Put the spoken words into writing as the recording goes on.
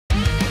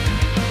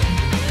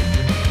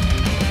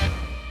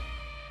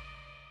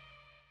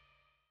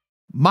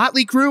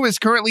Motley Crue is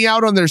currently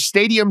out on their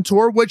stadium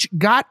tour, which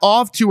got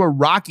off to a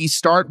rocky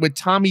start with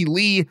Tommy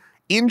Lee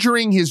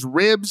injuring his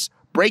ribs,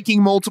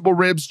 breaking multiple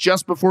ribs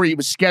just before he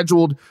was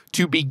scheduled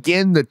to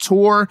begin the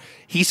tour.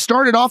 He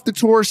started off the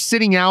tour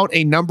sitting out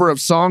a number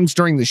of songs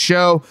during the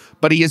show,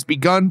 but he has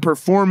begun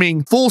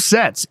performing full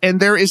sets, and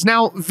there is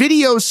now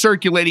video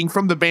circulating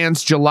from the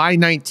band's July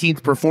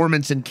 19th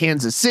performance in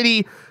Kansas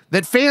City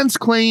that fans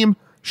claim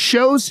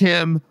shows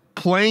him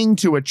playing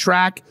to a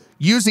track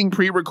using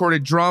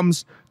pre-recorded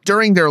drums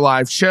during their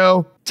live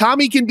show.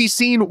 Tommy can be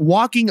seen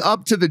walking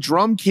up to the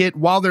drum kit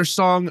while their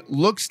song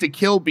Looks to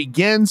Kill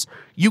begins.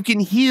 You can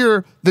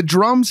hear the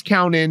drums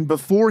count in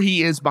before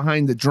he is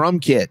behind the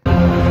drum kit.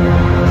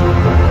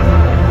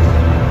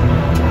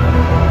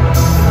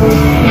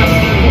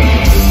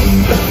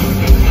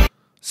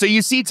 So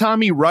you see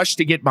Tommy rush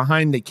to get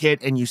behind the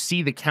kit and you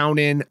see the count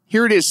in.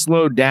 Here it is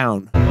slowed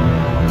down.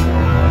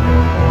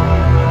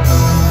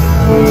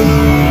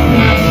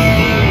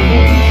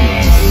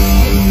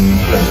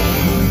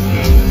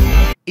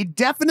 It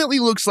definitely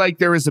looks like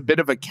there is a bit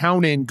of a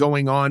count-in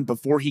going on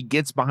before he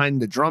gets behind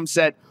the drum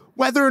set.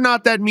 Whether or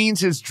not that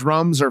means his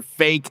drums are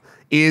fake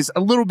is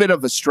a little bit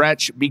of a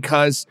stretch,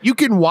 because you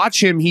can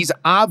watch him. He's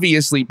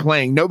obviously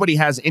playing. Nobody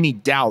has any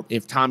doubt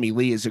if Tommy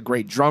Lee is a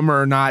great drummer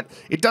or not.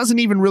 It doesn't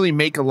even really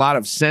make a lot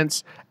of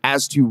sense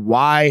as to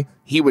why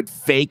he would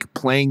fake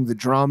playing the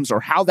drums,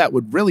 or how that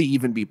would really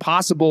even be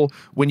possible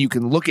when you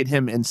can look at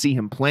him and see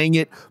him playing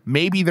it.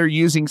 Maybe they're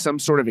using some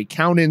sort of a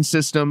count-in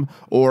system,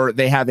 or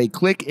they have a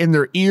click in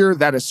their ear.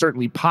 That is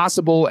certainly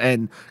possible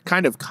and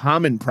kind of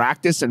common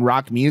practice in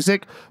rock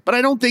music, but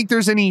I don't think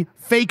there's any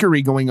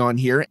fakery going on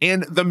here.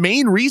 And the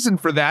main reason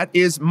for that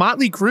is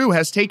Motley Crue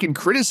has taken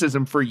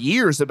criticism for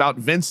years about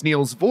Vince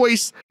Neil's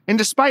voice, and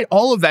despite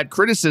all of that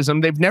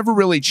criticism, they've never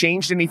really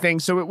changed anything,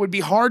 so it would be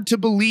hard to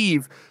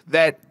believe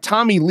that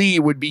Tommy Lee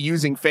would be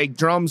using fake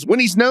drums when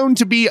he's known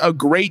to be a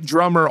great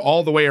drummer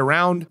all the way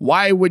around.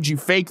 Why would you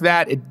fake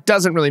that? It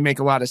doesn't really make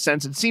a lot of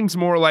sense. It seems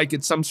more like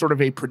it's some sort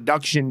of a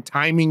production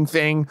timing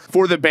thing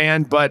for the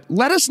band, but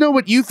let us know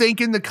what you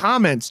think in the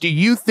comments. Do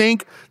you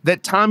think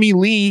that Tommy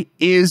Lee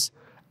is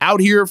out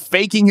here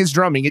faking his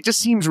drumming? It just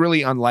seems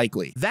really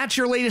unlikely. That's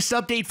your latest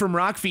update from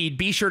Rockfeed.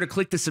 Be sure to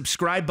click the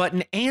subscribe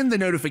button and the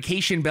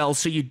notification bell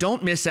so you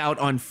don't miss out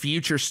on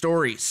future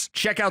stories.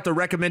 Check out the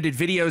recommended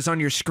videos on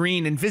your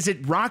screen and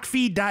visit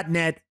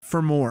rockfeed.net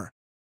for more.